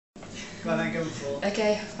Well, then go for it.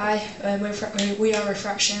 Okay, hi, we are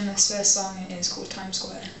Refraction. This first song is called Times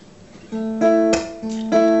Square.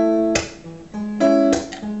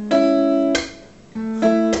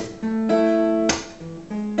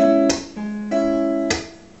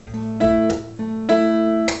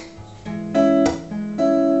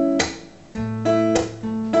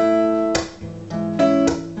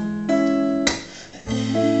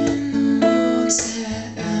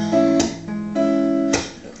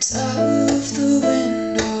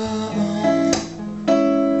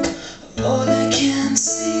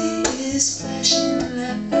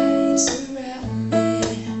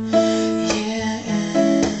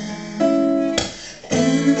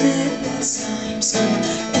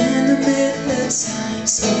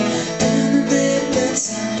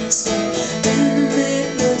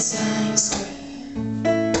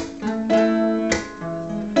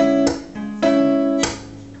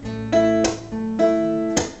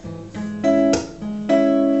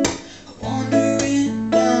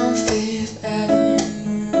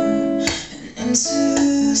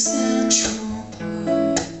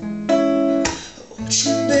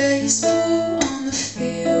 Baseball on the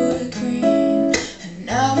field of green, and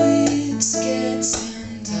now it's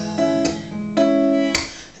getting dark.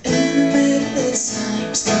 In the middle of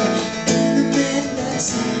Times Square, in the middle of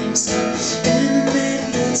Times Square, in the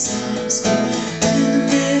middle of Times Square, in the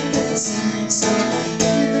middle of Times Square,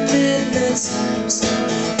 in the middle of Times Square,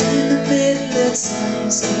 in the middle of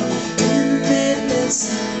Times Square, in the middle of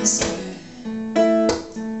Times Square.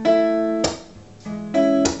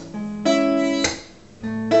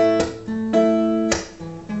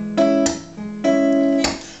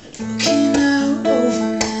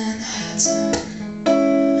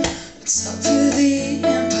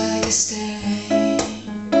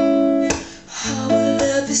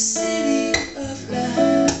 The city of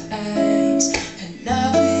lights, and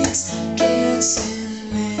now it's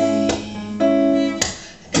getting late.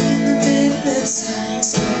 In the middle of Times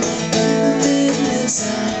Square, in the middle of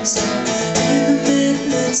Times Square, in the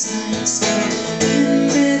middle of Times Square, in the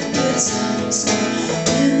middle of Times Square,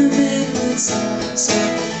 in the middle of Times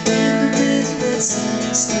Square, in the middle of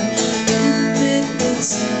Times Square, in the middle of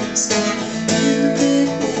Times Square, in the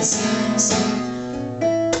middle of Times Square.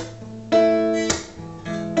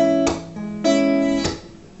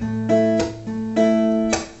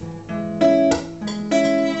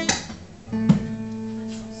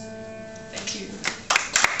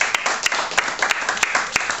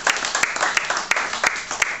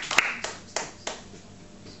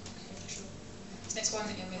 Next one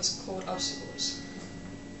is called Obstacles.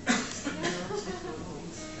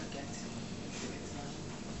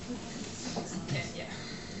 Okay, yeah.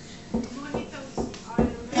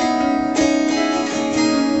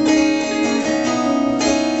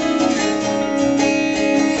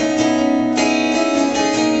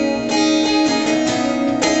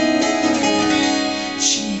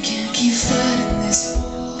 She can't keep fighting this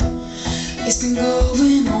war. It's been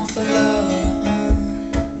going on for long.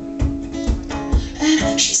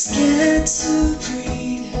 She's scared to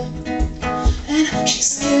breathe, and she's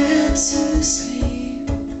scared to sleep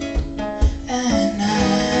at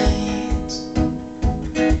night,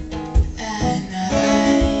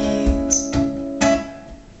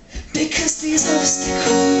 because these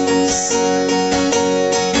obstacles are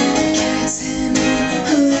getting in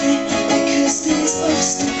her way, because these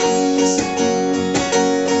obstacles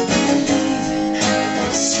are leaving her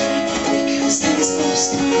astray, because these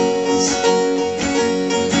obstacles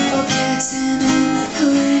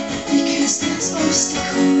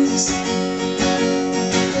obstacles are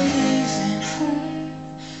leaving her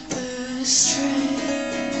astray.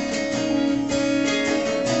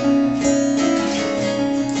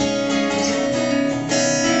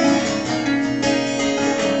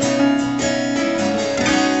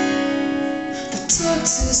 The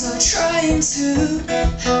doctors are trying to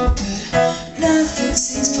help, but nothing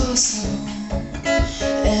seems possible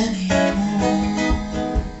anymore.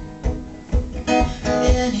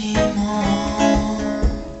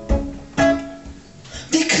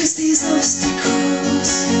 Because these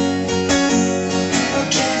obstacles are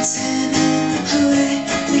getting in her way,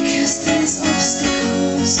 because these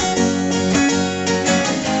obstacles are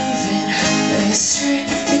leaving her astray,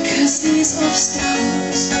 because these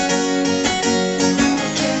obstacles are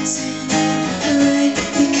getting in her way.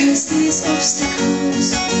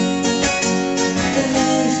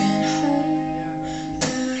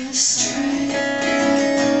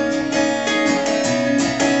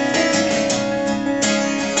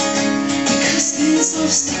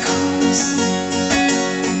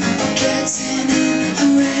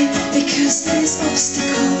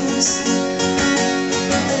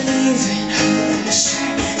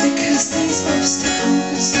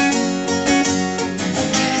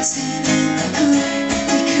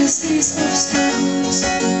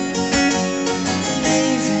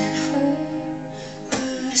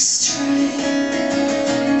 Thank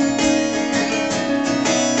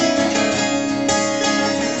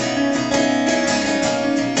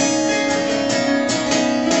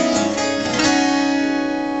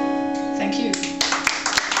you.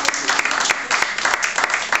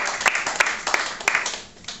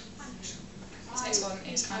 This next one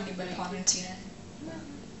is handed by Paolo and Nutini.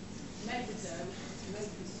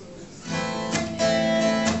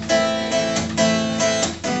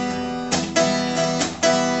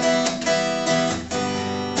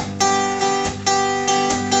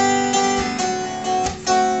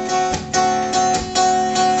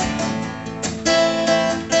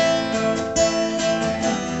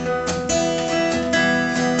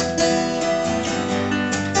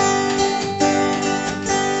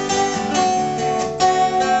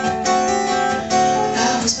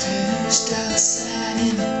 Outside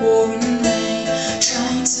in the pouring rain,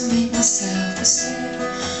 trying to make myself the same.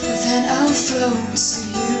 Then I'll float to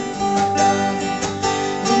you, darling.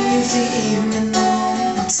 Leave the evening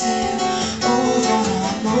on my tail. Although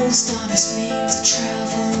our most honest means to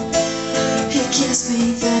travel, it gives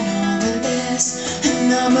me then all the less.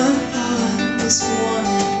 And I'm a heartless one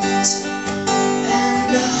and blessed,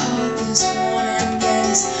 and a heartless one and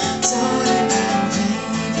blessed. Darling, I'll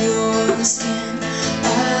bathe your skin.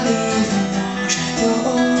 I'll even wash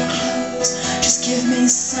your clothes. Just give me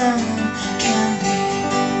some candy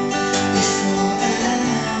before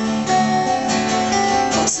I go.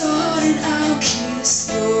 Oh, darling, I'll kiss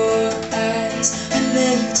your eyes and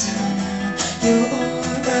lay you down on your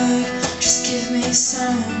rug. Just give me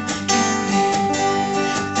some candy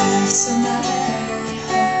after my hug.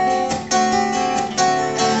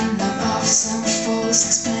 And I'm off some false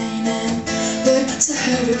explaining, but to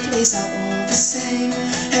her it plays out all the same.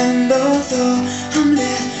 And although I'm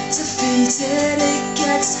left defeated, it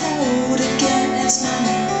gets held again. It's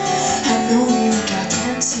mine. I know you got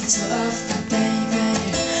plenty to offer,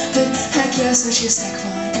 baby, but I guess I just ain't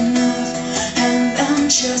quite enough. And I'm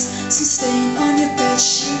just some stain on your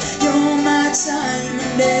bedsheet. You're my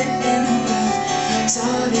diamond in the rough.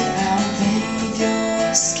 Darling, I'll bathe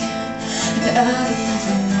your skin, and I'll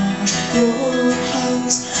even wash your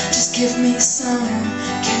clothes. Just give me some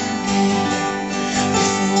candy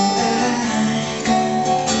before I go.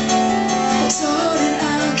 Oh, darling,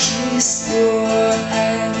 I'll kiss your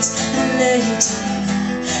eyes and lay you down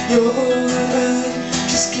on your rug.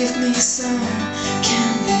 Just give me some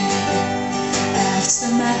candy after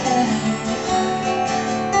my hug.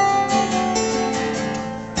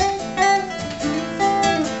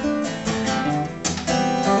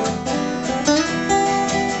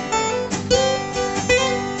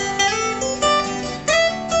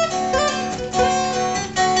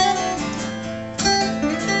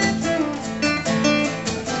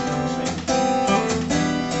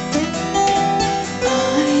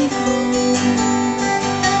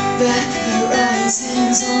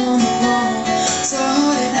 On the wall,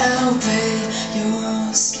 darling, I'll bathe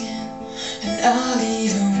your skin, and I'll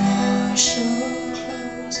even wash your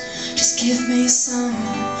clothes. Just give me some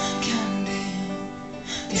candy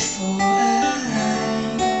before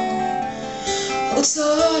I go. Oh,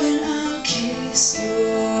 darling, I'll kiss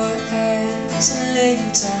your eyes and lay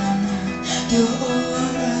you down on your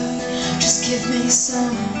rug. Just give me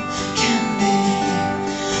some candy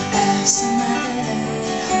after my hug.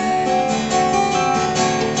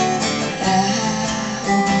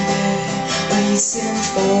 Waiting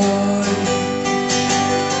for you,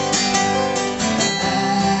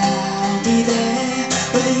 I'll be there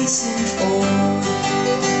waiting for you.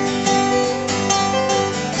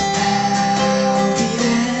 I'll be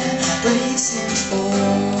there waiting for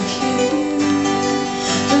you,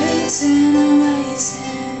 waiting and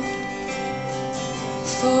waiting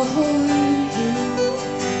for you.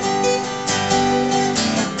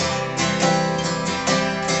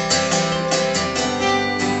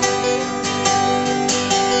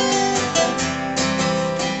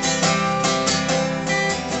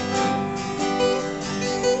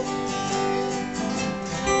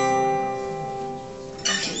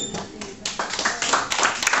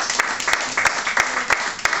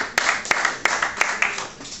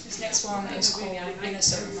 This one is called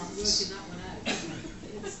Innocent Months.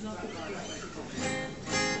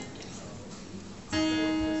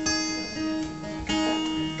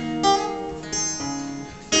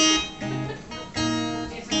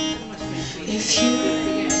 If you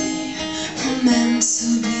were meant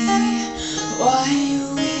to be, why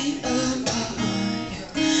are we apart?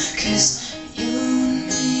 'Cause you and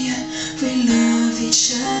me, we love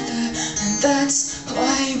each other, and that's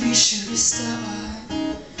why we should start.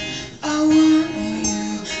 I want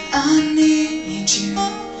you, I need you,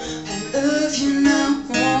 I love you now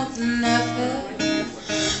more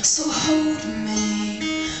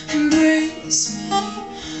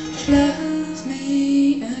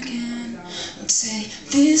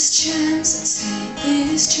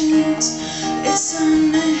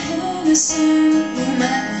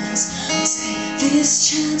this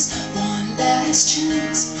chance, one last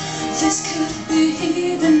chance. This could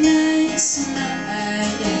be the night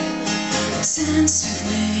tonight, yeah. Dance with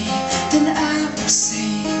me, then I will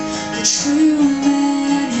see the true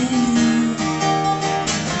man in you.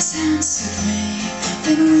 Dance with me,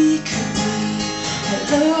 then we could be a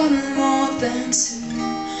lot more than two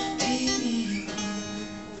people.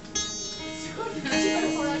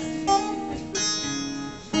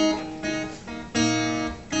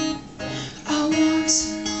 I want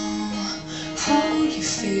to know how you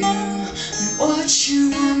feel and what you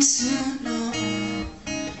want to know.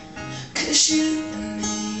 'Cause you and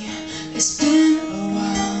me, it's been a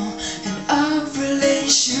while, and our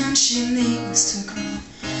relationship needs to grow.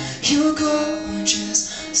 You're gorgeous,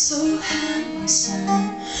 so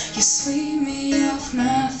handsome, you sweep me off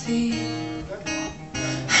my feet.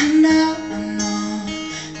 And now I know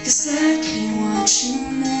exactly what you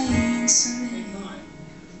mean to me.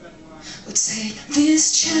 We'll take this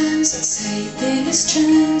chance, take this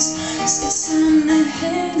chance, 'cause it's an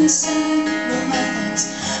innocent romance.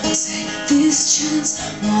 We'll take this chance,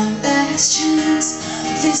 one last chance.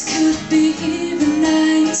 This could be the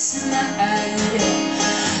night tonight, yeah.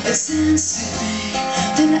 Dance with me,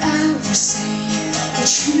 then I will see the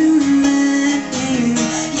true man in you.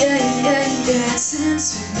 Yeah, yeah, yeah. Dance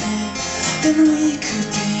with me, then we could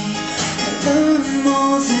be a lot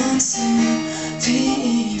more than two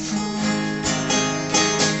people.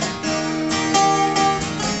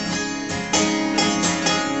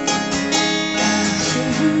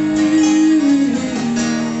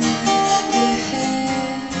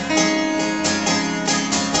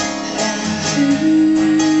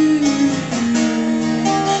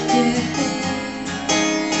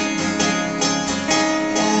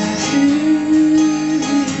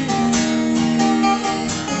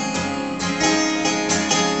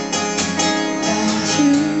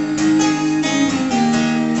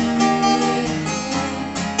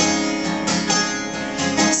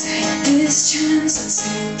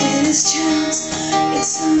 This chance,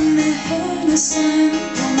 it's an innocent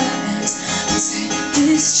romance. Take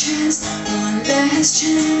this chance, one last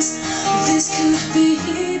chance. This could be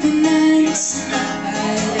the night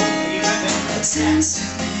tonight. Dance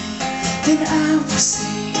with me, then I will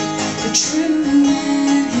see the true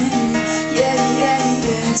man in you. Yeah, yeah,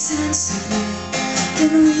 yeah. Dance with me,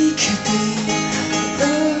 then we could be a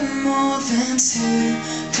lot more than two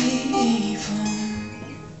people.